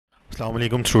अस्सलाम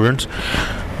वालेकुम स्टूडेंट्स।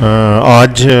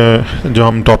 आज जो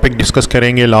हम टॉपिक डिस्कस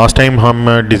करेंगे, लास्ट टाइम हम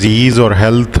डिज़ीज़ और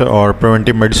हेल्थ और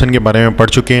प्रिवेंटिव मेडिसिन के बारे में पढ़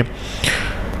चुके हैं।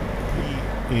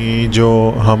 जो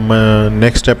हम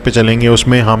नेक्स्ट स्टेप पे चलेंगे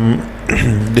उसमें हम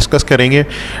डिस्कस करेंगे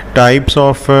types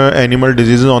of animal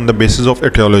disease on the basis of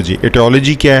aetiology.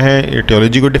 Aetiology क्या है,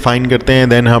 एटियोलॉजी को डिफ़ाइन करते हैं,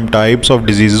 देन हम टाइप्स ऑफ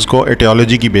डिजीज़ को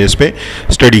एटियोलॉजी की बेस पे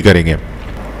स्टडी करेंगे।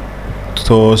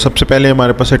 तो सबसे पहले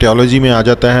हमारे पास एटियोलॉजी में आ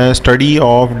जाता है study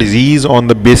of disease on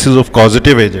the basis of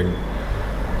causative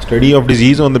agent. Study of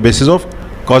disease on the basis of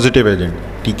causative agent,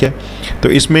 ठीक है। तो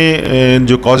इसमें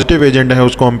जो कॉजेटिव एजेंट है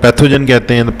उसको हम पैथोजन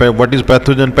कहते हैं। What is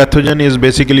pathogen? Pathogen is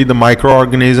basically the micro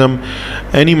organism,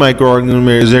 any micro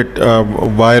organism. Is it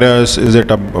virus, is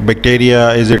it a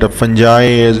bacteria, is it a fungi,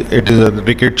 it is a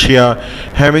rickettsia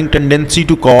having tendency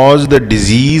to cause the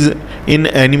disease in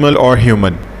animal और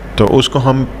human, तो उसको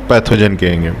हम pathogen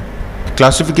कहेंगे।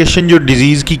 Classification जो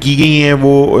disease की गई है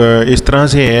वो इस तरह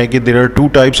से है कि there are two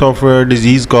types of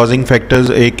disease causing factors.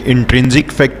 एक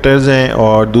इंट्रिंसिक फैक्टर्स हैं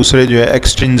और दूसरे जो है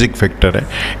एक्सट्रिंसिक फैक्टर है।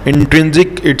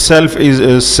 Intrinsic itself is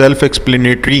self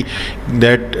explanatory,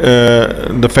 that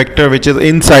the factor which is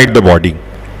inside the body,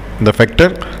 the factor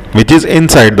which is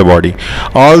inside the body.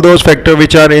 All those factors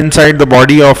which are inside the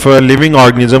body of a living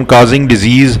organism causing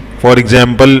disease, for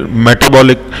example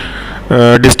metabolic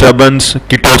disturbance,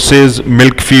 ketosis,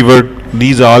 milk fever,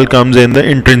 these all comes in the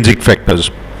intrinsic factors.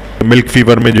 Milk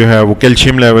fever में जो है वो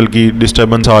calcium level की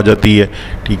disturbance आ जाती है,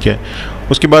 ठीक है।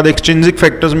 उसके बाद एक्सट्रिंसिक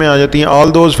फैक्टर्स में आ जाती हैं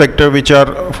all those factor which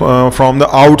are from the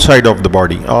outside of the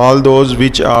body, all those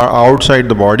which are outside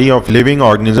the body of living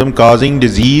organism causing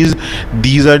disease,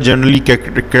 these are generally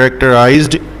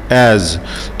characterised as,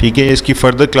 ठीक है। इसकी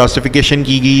फर्दर क्लासिफिकेशन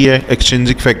की गई है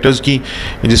extrinsic factors की,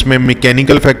 जिसमें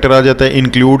mechanical factor आ जाता है।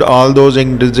 Include all those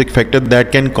intrinsic factor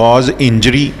that can cause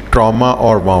injury, trauma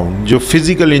और वाउंड। जो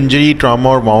फिजिकल इंजरी, ट्रॉमा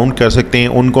और वाउंड कर सकते हैं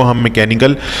उनको हम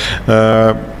मैकेनिकल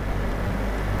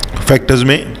फैक्टर्स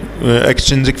में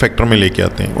एक्सट्रिंसिक फैक्टर में लेके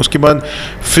आते हैं। उसके बाद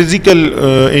physical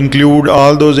include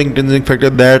all those intrinsic factor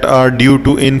that are due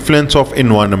to influence of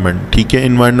environment, ठीक है।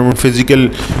 इन्वायरमेंट फिजिकल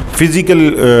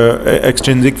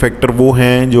एक्सट्रिंसिक फैक्टर वो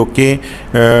हैं जो कि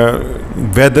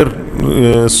वेदर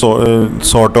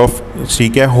सॉर्ट ऑफ,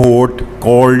 ठीक है, हॉट,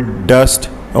 कोल्ड, डस्ट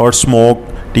और स्मोक,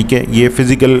 ठीक है, ये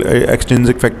फिजिकल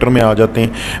एक्सट्रिंसिक फैक्टर में आ जाते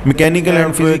हैं। मैकेनिकल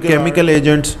एंड केमिकल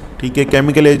एजेंट्स, ठीक है,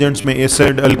 केमिकल एजेंट्स में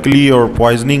एसिड, अल्कली और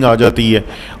पॉइजनिंग आ जाती है।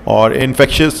 और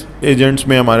इन्फेक्शियस एजेंट्स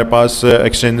में हमारे पास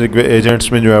एक्सट्रिंसिक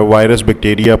एजेंट्स में जो है virus,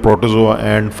 bacteria, protozoa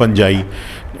and fungi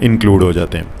include हो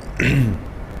जाते हैं।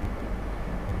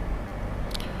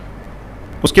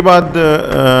 उसके बाद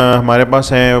हमारे पास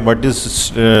है what is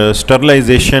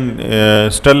sterilization.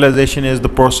 Sterilization is the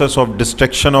process of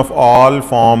destruction of all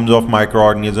forms of micro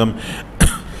organism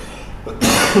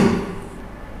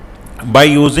by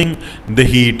using the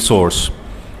heat source,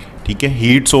 ठीक है।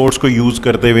 हीट सोर्स को यूज़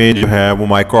करते हुए जो है वो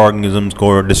माइक्रो ऑर्गेनिजम्स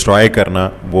को डिस्ट्रॉय करना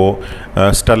वो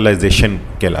स्टरलाइजेशन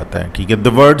कहलाता है, ठीक है। द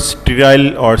वर्ड स्टेराइल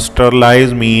और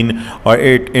स्टरलाइज मीन और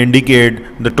it indicate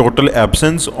the total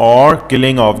absence और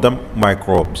किलिंग ऑफ द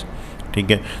माइक्रोब्स,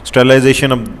 ठीक है।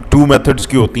 स्टरलाइजेशन अब टू मेथड्स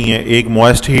की होती हैं, एक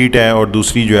मॉइस्ट हीट है और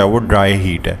दूसरी जो है वो ड्राई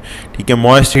हीट है, ठीक है।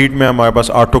 मॉइस्ट हीट में हमारे पास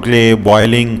ऑटोक्लेव,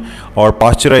 बॉयलिंग और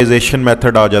पास्चराइजेशन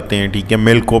मेथड आ जाते हैं, ठीक है।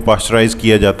 मिल्क को पास्चराइज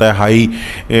किया जाता है हाई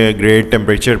ग्रेड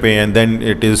टेम्परेचर पे and then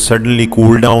it is suddenly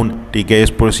cool down, ठीक है। इस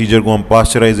प्रोसीजर को हम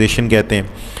पास्चराइजेशन कहते हैं।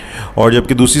 और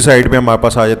जबकि दूसरी साइड पे हमारे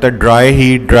पास आ जाता है ड्राई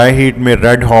हीट। ड्राई हीट में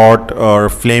रेड हॉट और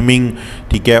फ्लेमिंग,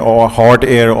 ठीक है, और हॉट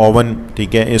एयर ओवन,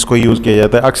 ठीक है, इसको यूज़ किया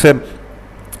जाता है। अक्सर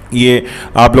ये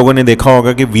आप लोगों ने देखा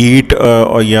होगा कि वीट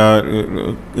या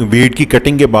वीट की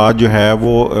कटिंग के बाद जो है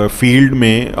वो फील्ड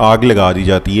में आग लगा दी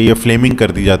जाती है या फ्लेमिंग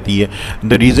कर दी जाती है।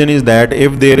 The reason is that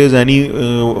if there is any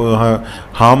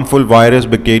harmful virus,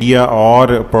 bacteria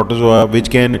और protozoa which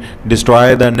can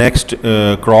destroy the next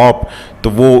crop, तो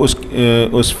वो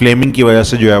उस फ्लेमिंग की वजह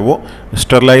से जो है वो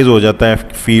स्टरलाइज हो जाता है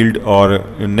फील्ड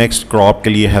और नेक्स्ट क्रॉप के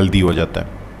लिए हेल्दी हो जाता है,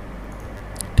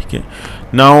 ठीक है।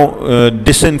 Now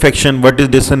disinfection. What is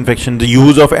disinfection? The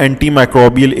use of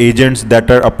antimicrobial agents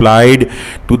that are applied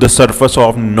to the surface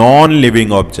of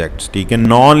non-living objects, ठीक है।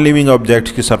 non-living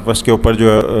objects की surface के ऊपर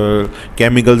जो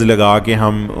chemicals लगा के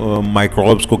हम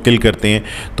microbes को kill करते हैं,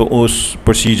 तो उस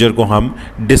procedure को हम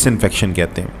disinfection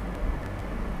कहते हैं,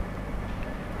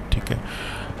 ठीक है।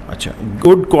 अच्छा,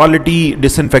 गुड क्वालिटी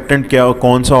डिसइंफेक्टेंट क्या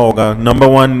कौन सा होगा? नंबर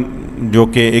वन, जो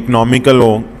कि इकनॉमिकल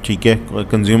हो, ठीक है,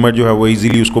 कंज्यूमर जो है वो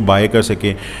इजीली उसको बाय कर सके।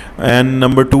 And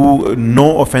number 2,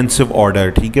 no offensive order,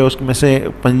 ठीक है, उसमें से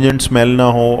पंजेंट स्मेल ना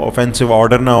हो, ऑफेंसिव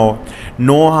ऑर्डर ना हो,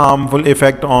 no harmful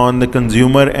effect on the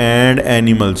consumer and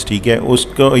animals, ठीक है,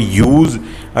 उसका यूज़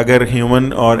अगर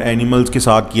ह्यूमन और एनिमल्स के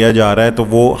साथ किया जा रहा है तो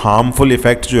वो हार्मफुल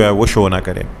इफ़ेक्ट जो है वो शो ना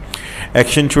करे।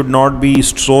 Action should not be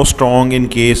so strong in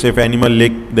case if animal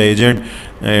lick the agent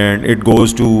and it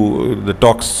goes to the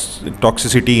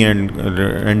toxicity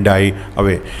and die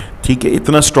away, ठीक है,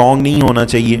 इतना strong नहीं होना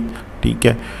चाहिए, ठीक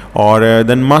है। और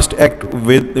then must act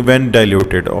with when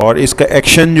diluted, और इसका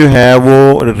एक्शन जो है वो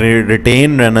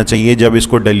रिटेन रहना चाहिए जब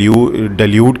इसको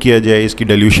डाइल्यूट किया जाए, इसकी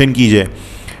डाइल्यूशन की जाए,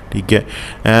 ठीक है।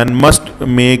 And must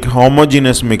make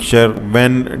homogeneous mixture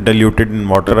when diluted in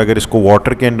water, अगर इसको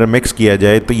वाटर के अंदर मिक्स किया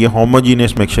जाए तो ये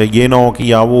होमोजीनियस मिक्सचर, ये ना हो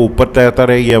कि या वो ऊपर तैरता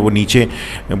रहे या वो नीचे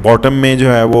बॉटम में जो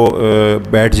है वो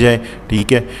बैठ जाए,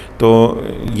 ठीक है। तो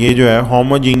ये जो है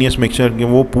होमोजीनियस मिक्सचर के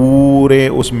वो पूरे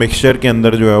उस मिक्सचर के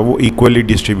अंदर जो है वो इक्वली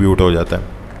डिस्ट्रीब्यूट हो जाता है।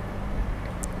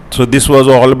 So this was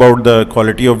all about the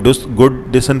quality of good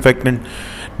disinfectant.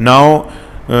 Now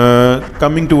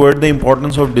coming toward the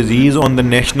importance of disease on the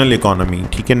national economy,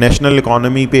 ठीक है, नेशनल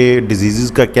इकॉनमी पे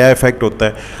डिजीज़ का क्या इफेक्ट होता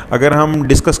है। अगर हम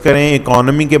डिस्कस करें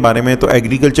इकॉनमी के बारे में तो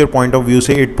एग्रीकल्चर पॉइंट ऑफ व्यू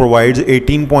से it provides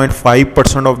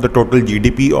 18.5% of the total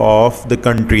GDP of the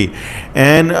country,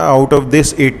 and out of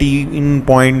this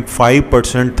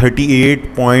 18.5%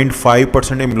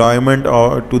 38.5% employment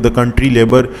to the country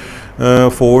labour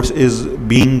force is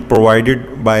being provided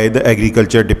by the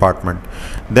agriculture department.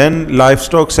 Then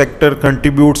livestock sector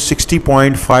contributes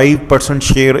 60.5%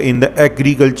 share in the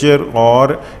agriculture or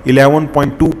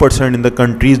 11.2% in the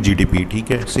country's GDP, ठीक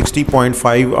है,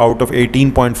 60.5 out of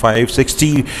 18.5,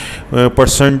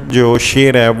 60% जो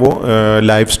share है वो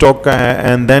livestock का है,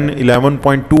 and then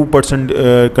 11.2%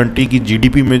 country की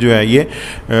GDP में जो है ये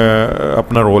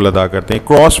अपना रोल अदा करते हैं।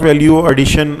 Cross value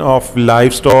addition of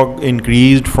livestock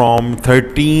increased from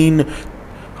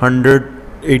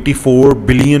 1384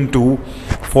 billion to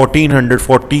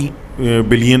 1440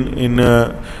 billion in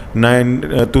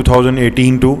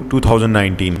 2018 to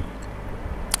 2019,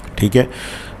 ठीक है।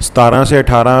 17 से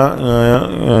 18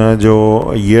 जो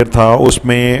ईयर था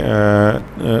उसमें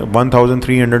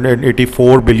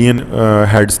 1384 बिलियन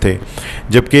हेड्स थे,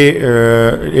 जबकि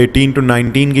 18 टू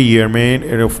 19 के ईयर में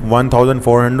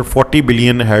 1440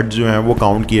 बिलियन हेड्स जो हैं वो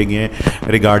काउंट किए गए हैं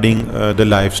रिगार्डिंग द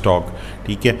लाइफ स्टॉक,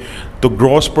 ठीक है। तो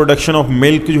ग्रॉस प्रोडक्शन ऑफ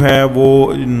मिल्क जो है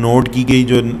वो नोट की गई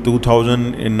जो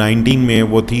 2019 में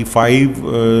वो थी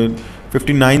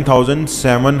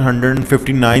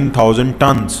 59,759,000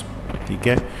 टन्स, ठीक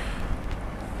है।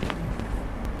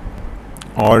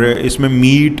 और इसमें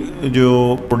मीट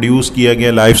जो प्रोड्यूस किया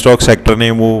गया लाइफ स्टॉक सेक्टर ने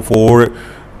वो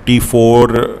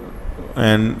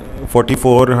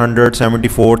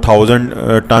 44,74,000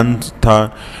 टन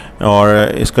था,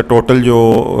 और इसका टोटल जो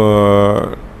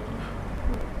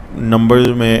नंबर्स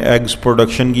में एग्स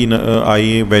प्रोडक्शन की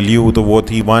आई वैल्यू तो वो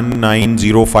थी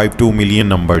 19052 मिलियन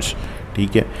नंबर्स,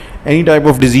 ठीक है। Any type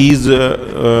of disease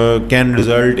can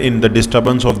result in the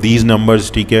disturbance of these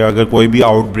numbers, ठीक है। अगर कोई भी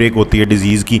आउटब्रेक होती है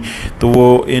डिजीज़ की तो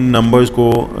वो इन नंबर्स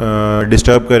को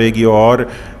डिस्टर्ब करेगी और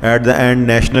at the end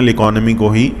national economy को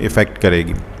ही इफ़ेक्ट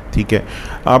करेगी, ठीक है।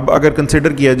 अब अगर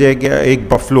कंसिडर किया जाए कि एक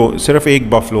बफलो, सिर्फ एक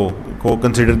बफलो को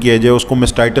कंसिडर किया जाए, उसको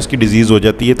मेस्टाइटिस की डिजीज़ हो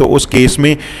जाती है, तो उस केस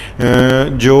में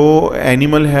जो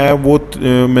एनिमल है वो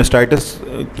मेस्टाइटिस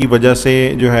की वजह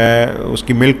से जो है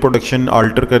उसकी मिल्क प्रोडक्शन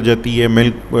अल्टर कर जाती है,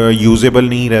 मिल्क यूजेबल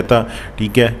नहीं रहता,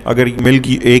 ठीक है। अगर मिल्क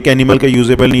एक एनिमल का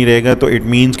यूजेबल नहीं रहेगा तो इट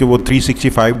मीन्स कि वो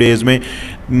 365 डेज़ में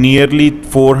नियरली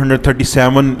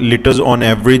 437 लीटर्स ऑन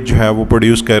एवरेज जो है वो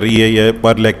प्रोड्यूस कर रही है, या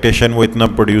पर लैक्टेशन वो इतना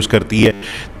प्रोड्यूस करती है।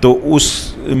 तो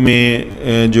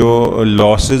उसमें जो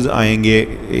लॉसेस आएंगे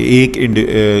एक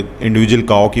इंडिविजुअल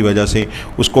काओ की वजह से,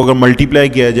 उसको अगर मल्टीप्लाई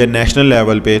किया जाए नेशनल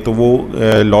लेवल पे तो वो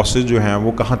लॉसेस जो हैं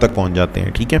वो कहाँ तक पहुँच जाते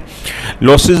हैं, ठीक है।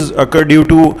 Losses occur due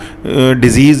to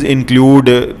disease include,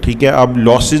 ठीक है। अब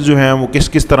लॉसेस जो हैं वो किस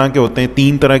किस तरह के होते हैं,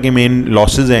 3 तरह के मेन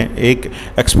लॉसेस हैं। एक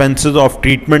एक्सपेंसेस ऑफ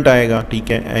ट्रीटमेंट आएगा,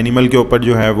 ठीक है, एनिमल के ऊपर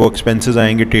जो है वो एक्सपेंसेस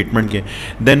आएंगे ट्रीटमेंट के।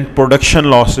 देन प्रोडक्शन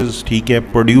लॉसेस, ठीक है,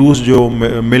 प्रोड्यूस जो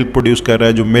मिल्क प्रोड्यूस कर रहा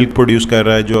है, जो मिल्क प्रोड्यूस कर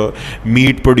रहा है, जो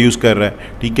मीट प्रोड्यूस कर रहा है,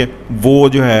 ठीक है, वो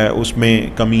जो है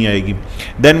उसमें कमी आएगी।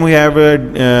 Then we have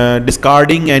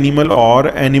discarding animal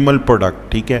और एनिमल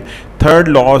प्रोडक्ट, ठीक है। थर्ड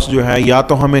लॉस जो है, या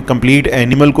तो हमें कंप्लीट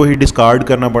एनिमल को ही डिस्कार्ड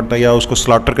करना पड़ता है, या उसको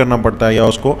स्लॉटर करना पड़ता है, या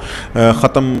उसको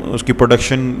ख़त्म, उसकी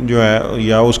प्रोडक्शन जो है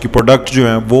या उसकी प्रोडक्ट जो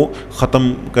है वो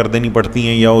ख़त्म कर देनी पड़ती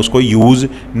हैं, या उसको यूज़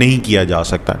नहीं किया जा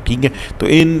सकता, ठीक है। तो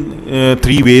इन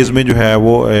 3 वेज़ में जो है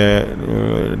वो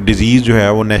डिज़ीज़ जो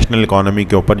है वो नेशनल इकॉनमी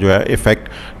के ऊपर जो है इफ़ेक्ट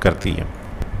करती है।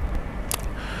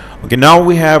 Okay, now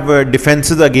we have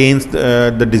defences against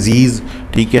the disease,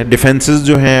 ठीक है। डिफेंसेस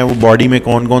जो हैं वो बॉडी में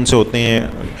कौन कौन से होते हैं?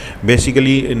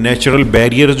 बेसिकली नेचुरल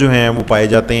बैरियर जो हैं वो पाए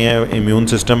जाते हैं इम्यून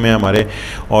सिस्टम में हमारे,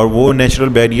 और वो नेचुरल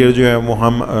बैरियर जो है वो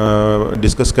हम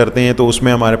डिस्कस करते हैं। तो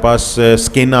उसमें हमारे पास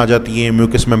स्किन आ जाती है,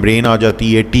 म्यूकस मेम्ब्रेन आ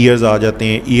जाती है, टीयर्स आ जाते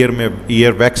हैं, ईयर में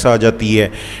ईयर वैक्स आ जाती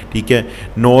है, ठीक है।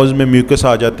 नोज़ में म्यूकस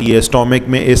आ जाती है, स्टोमक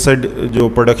में एसिड जो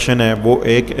प्रोडक्शन है वो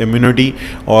एक इम्यूनिटी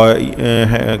और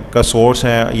का सोर्स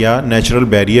है या नेचुरल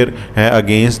बैरियर है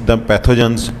अगेंस्ट द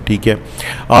पैथोजेंस, ठीक है।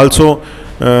 Also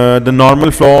the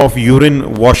normal flow of urine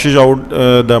washes out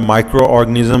the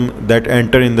microorganism that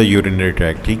enter in the urinary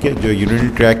tract, ठीक है। जो urinary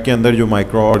tract के अंदर जो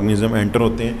microorganism enter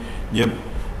होते हैं, जब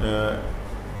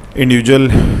इंडिविजुअल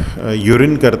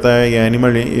यूरिन करता है या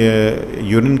एनिमल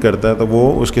यूरिन करता है तो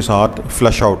वो उसके साथ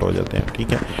फ्लश आउट हो जाते हैं,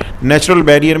 ठीक है। नेचुरल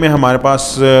बैरियर में हमारे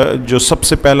पास जो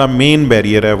सबसे पहला मेन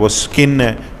बैरियर है वो स्किन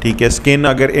है, ठीक है। स्किन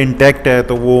अगर इंटैक्ट है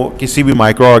तो वो किसी भी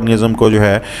माइक्रो ऑर्गेनिज्म को जो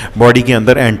है बॉडी के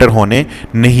अंदर एंटर होने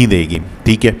नहीं देगी,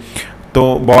 ठीक है। तो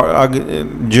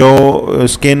जो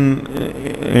स्किन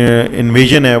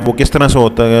इन्वेजन है वो किस तरह से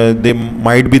होता है? They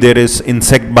might be there is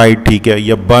insect bite, ठीक है,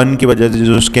 या बर्न की वजह से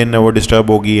जो स्किन है वो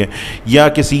डिस्टर्ब हो गई है, या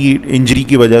किसी इंजरी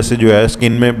की वजह से जो है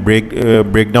स्किन में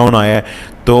ब्रेक डाउन आया है,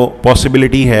 तो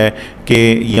पॉसिबिलिटी है कि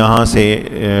यहाँ से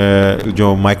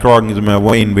जो माइक्रो ऑर्गेनिज्म है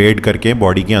वो इन्वेड करके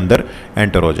बॉडी के अंदर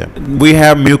एंटर हो जाए। We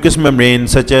have mucus membrane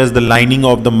such as the lining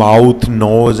of the mouth,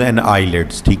 nose and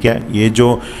eyelids, ठीक है। ये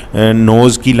जो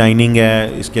नोज़ की लाइनिंग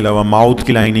है, इसके अलावा माउथ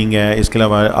की लाइनिंग है, इसके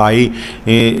अलावा आई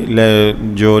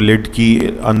जो लिड की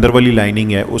अंदर वाली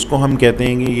लाइनिंग है उसको हम कहते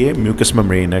हैं कि ये म्यूकस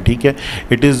मेम्ब्रेन है, ठीक है।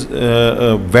 इट इज़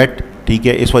वेट, ठीक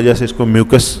है, इस वजह से इसको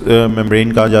म्यूकस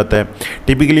मेम्ब्रेन कहा जाता है।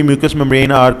 Typically mucus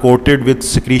membrane are coated with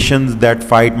secretions that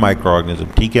fight micro organism,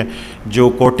 ठीक है। जो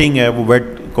कोटिंग है वो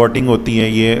वेट कोटिंग होती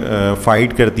है, ये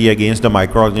फाइट करती है against the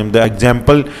micro organism. The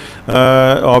example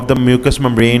of the mucus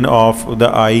membrane of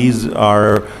the eyes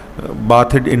are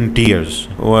bathed in tears.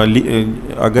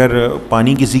 अगर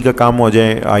पानी किसी का कम हो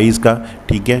जाए आईज़ का,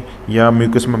 ठीक है, या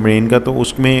म्यूकस मेम्ब्रेन का, तो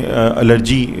उसमें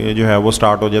एलर्जी जो है वो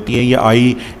स्टार्ट हो जाती है, या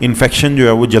आई इन्फेक्शन जो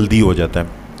है वो जल्दी हो जाता है,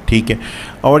 ठीक है।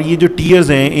 और ये जो टीयर्स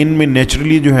हैं इनमें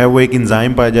नेचुरली जो है वो एक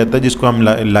एंजाइम पाया जाता है जिसको हम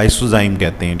लाइसोजाइम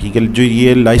कहते हैं, ठीक है। जो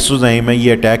ये लाइसोजाइम है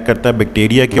ये अटैक करता है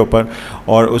बैक्टीरिया के ऊपर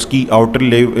और उसकी आउटर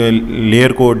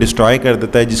लेयर को डिस्ट्रॉय कर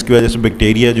देता है, जिसकी वजह से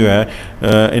बैक्टीरिया जो है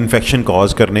इन्फेक्शन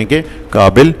कॉज करने के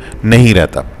काबिल नहीं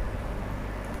रहता।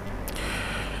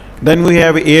 Then we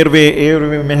have airway.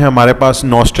 Airway में हमारे पास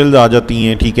नॉस्ट्रल्स आ जाती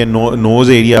हैं, ठीक है,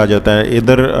 नोज़ एरिया आ जाता है।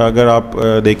 इधर अगर आप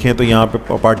देखें तो यहाँ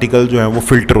पे पार्टिकल जो है वो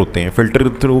फ़िल्टर होते हैं। फ़िल्टर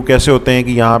थ्रू कैसे होते हैं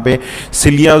कि यहाँ पे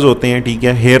सिलियाज होते हैं, ठीक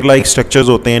है, हेयर लाइक स्ट्रक्चर्स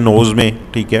होते हैं नोज़ में,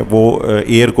 ठीक है, वो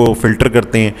एयर को फ़िल्टर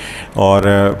करते हैं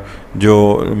और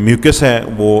जो म्यूकस है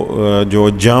वो जो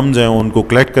जर्म्स हैं उनको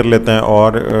कलेक्ट कर लेता है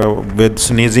और विद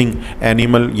स्नीजिंग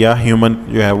एनिमल या ह्यूमन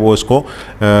जो है वो उसको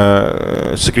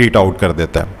सिक्रीट आउट कर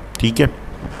देता है, ठीक है।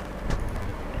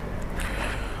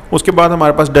 उसके बाद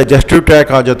हमारे पास डाइजेस्टिव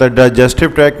ट्रैक आ जाता है। डाइजेस्टिव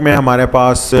ट्रैक में हमारे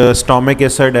पास स्टोमिक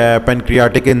एसिड है,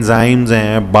 पेनक्रियाटिक एंजाइम्स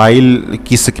हैं, बाइल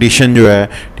की सिक्रीशन जो है,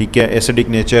 ठीक है, एसिडिक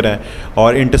नेचर है,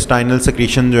 और इंटेस्टाइनल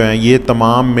सिक्रीशन जो है, ये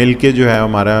तमाम मिल के जो है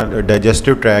हमारा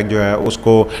डाइजेस्टिव ट्रैक जो है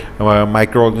उसको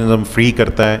माइक्रो ऑर्गेनिज्म फ्री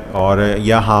करता है और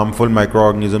या हार्मफुल माइक्रो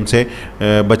ऑर्गेनिज्म से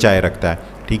बचाए रखता है,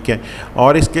 ठीक है।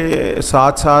 और इसके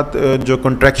साथ साथ जो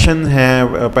कंट्रैक्शन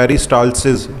हैं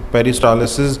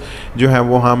पेरिस्टालिसिस जो है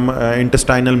वो हम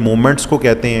इंटेस्टाइनल मूवमेंट्स को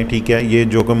कहते हैं, ठीक है। ये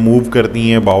जो कि मूव करती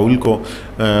हैं बाउल को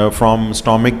from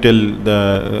stomach till the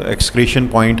excretion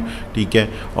point, ठीक है।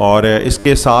 और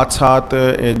इसके साथ साथ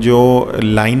जो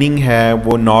लाइनिंग है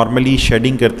वो नॉर्मली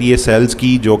शेडिंग करती है सेल्स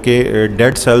की जो कि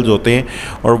डेड सेल्स होते हैं,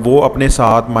 और वो अपने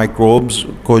साथ माइक्रोब्स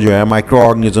को जो है माइक्रो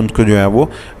ऑर्गेनिजम्स को जो है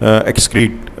वो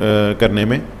एक्सक्रीट करने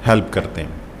में हेल्प करते हैं।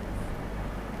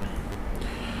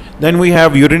 Then we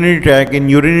have urinary tract. In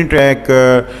urinary tract,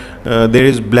 there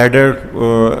is bladder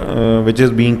which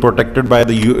is being protected by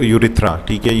the urethra.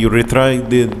 ठीक है, urethra,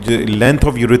 the length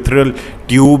of urethral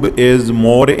tube is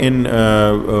more in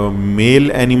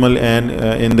male animal, and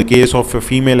in the case of a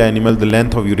female animal, the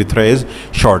length of urethra is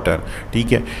shorter. ठीक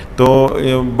है, तो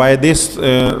by this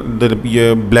the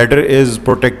bladder is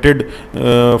protected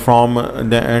from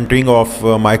the entering of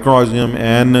microorganism,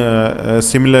 and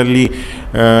similarly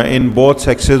in both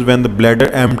sexes when the bladder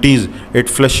empties it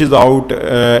flushes out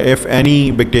if any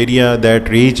bacteria that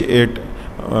reach it,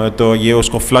 तो ये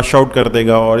उसको flush out कर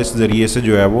देगा और इस ज़रिए से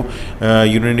जो है वो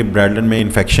यूरिनरी ब्लैडर में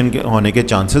इन्फेक्शन होने के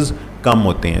चांसेस कम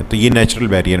होते हैं। तो ये नेचुरल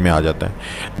बैरियर में आ जाता है।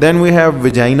 Then we have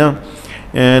vagina.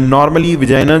 Normally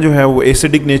vagina जो है वो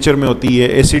एसिडिक नेचर में होती है.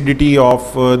 Acidity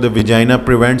of the vagina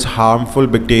prevents harmful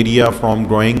bacteria from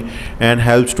growing and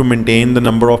helps to maintain the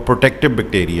number of protective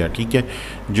bacteria. ठीक है,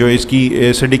 जो इसकी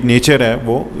एसिडिक नेचर है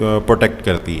वो प्रोटेक्ट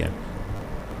करती है.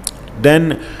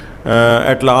 Then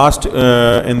at last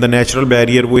in the natural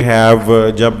barrier we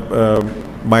have, जब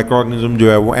माइक्रो ऑर्गेनिज्म जो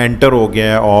है वो एंटर हो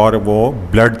गया है और वो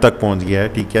ब्लड तक पहुंच गया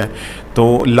है. ठीक है,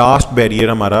 तो लास्ट बैरियर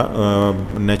हमारा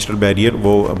नेचुरल बैरियर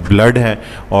वो ब्लड है,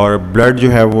 और ब्लड जो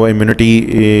है वो इम्यूनिटी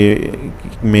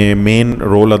में मेन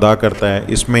रोल अदा करता है.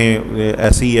 इसमें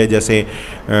ऐसी है जैसे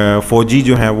फ़ौजी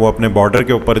जो है वो अपने बॉर्डर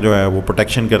के ऊपर जो है वो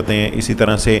प्रोटेक्शन करते हैं, इसी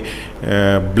तरह से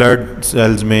ब्लड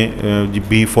सेल्स में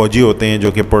भी फ़ौजी होते हैं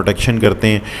जो कि प्रोटेक्शन करते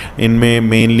हैं. इनमें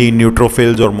मेनली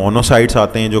न्यूट्रोफिल्स और मोनोसाइट्स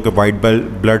आते हैं जो कि वाइट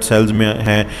ब्लड सेल्स में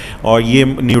हैं, और ये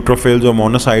न्यूट्रोफिल्स और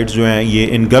मोनोसाइट्स जो हैं ये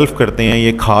इनगल्फ करते हैं,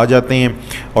 ये खा जाते हैं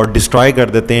और डिस्ट्रॉय कर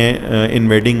देते हैं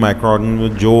इन्वेडिंग माइक्रो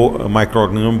ऑर्गेनिज्म, जो माइक्रो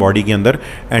ऑर्गेनिज्म बॉडी के अंदर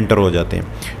एंटर हो जाते हैं.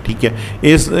 ठीक है,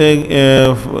 इस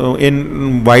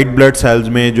इन वाइट ब्लड सेल्स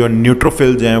में जो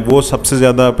न्यूट्रोफिल्स हैं वो सबसे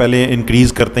ज़्यादा पहले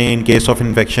इंक्रीज़ करते हैं इन केस ऑफ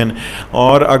इन्फेक्शन,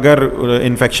 और अगर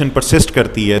इन्फेक्शन परसिस्ट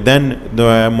करती है देन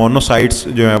मोनोसाइट्स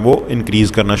जो है वो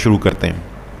इंक्रीज़ करना शुरू करते हैं.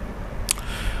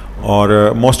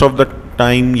 और मोस्ट ऑफ द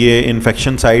टाइम ये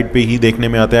इन्फेक्शन साइड पे ही देखने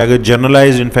में आता है. अगर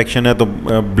जनरलाइज्ड इन्फेक्शन है तो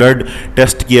ब्लड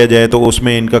टेस्ट किया जाए तो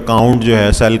उसमें इनका काउंट जो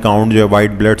है, सेल काउंट जो है,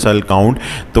 वाइट ब्लड सेल काउंट,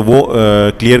 तो वो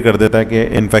क्लियर कर देता है कि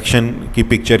इन्फेक्शन की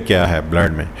पिक्चर क्या है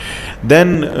ब्लड में.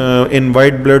 Then in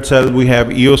white blood cells we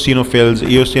have eosinophils.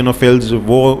 Eosinophils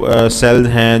वो सेल्स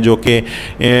हैं जो कि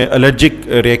एलर्जिक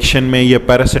रिएक्शन में या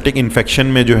पैरासिटिक इन्फेक्शन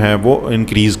में जो है वो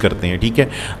इंक्रीज़ करते हैं. ठीक है,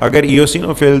 अगर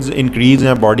इओसिनोफिल्स इंक्रीज़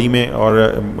हैं बॉडी में और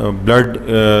ब्लड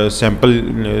सैंपल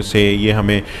से ये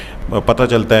हमें पता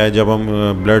चलता है जब हम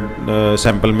ब्लड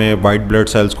सैंपल में वाइट ब्लड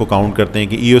सेल्स को काउंट करते हैं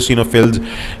कि इओसिनोफिल्स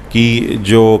की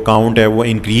जो काउंट है वो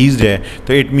इंक्रीज़ है,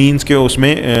 तो इट मींस कि उसमें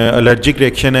एलर्जिक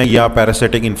रिएक्शन है या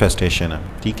पैरासिटिक इन्फेस्टेशन है.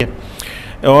 ठीक है,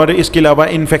 और इसके अलावा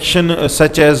infection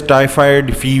such as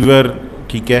typhoid fever,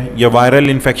 ठीक है, या वायरल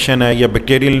इन्फेक्शन है या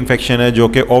बैक्टीरियल इन्फेक्शन है जो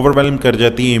कि ओवरवेलम कर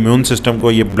जाती है इम्यून सिस्टम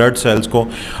को, ये ब्लड सेल्स को,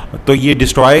 तो ये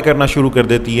डिस्ट्रॉय करना शुरू कर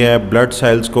देती है ब्लड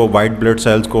सेल्स को, वाइट ब्लड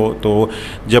सेल्स को. तो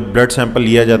जब ब्लड सैंपल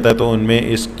लिया जाता है तो उनमें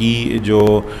इसकी जो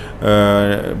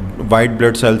वाइट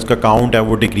ब्लड सेल्स का काउंट है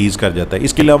वो डिक्रीज़ कर जाता है.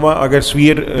 इसके अलावा अगर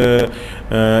सीवियर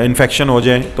इन्फेक्शन हो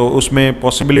जाए तो उसमें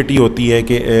पॉसिबिलिटी होती है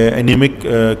कि एनीमिक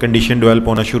कंडीशन डेवलप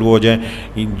होना शुरू हो जाए,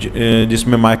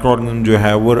 जिसमें माइक्रो ऑर्गेनिज्म जो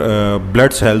है वो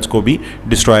ब्लड सेल्स को भी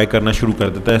डिस्ट्रॉय करना शुरू कर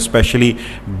देता है, स्पेशली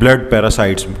ब्लड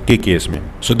पैरासाइट्स के केस में.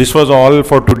 So this was all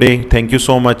for today. Thank you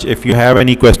so much. If you have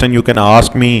any question you can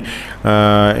ask me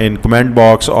in comment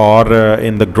box और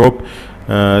in the group.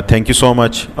 Thank you so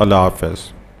much. अल्लाह हाफ़िज़.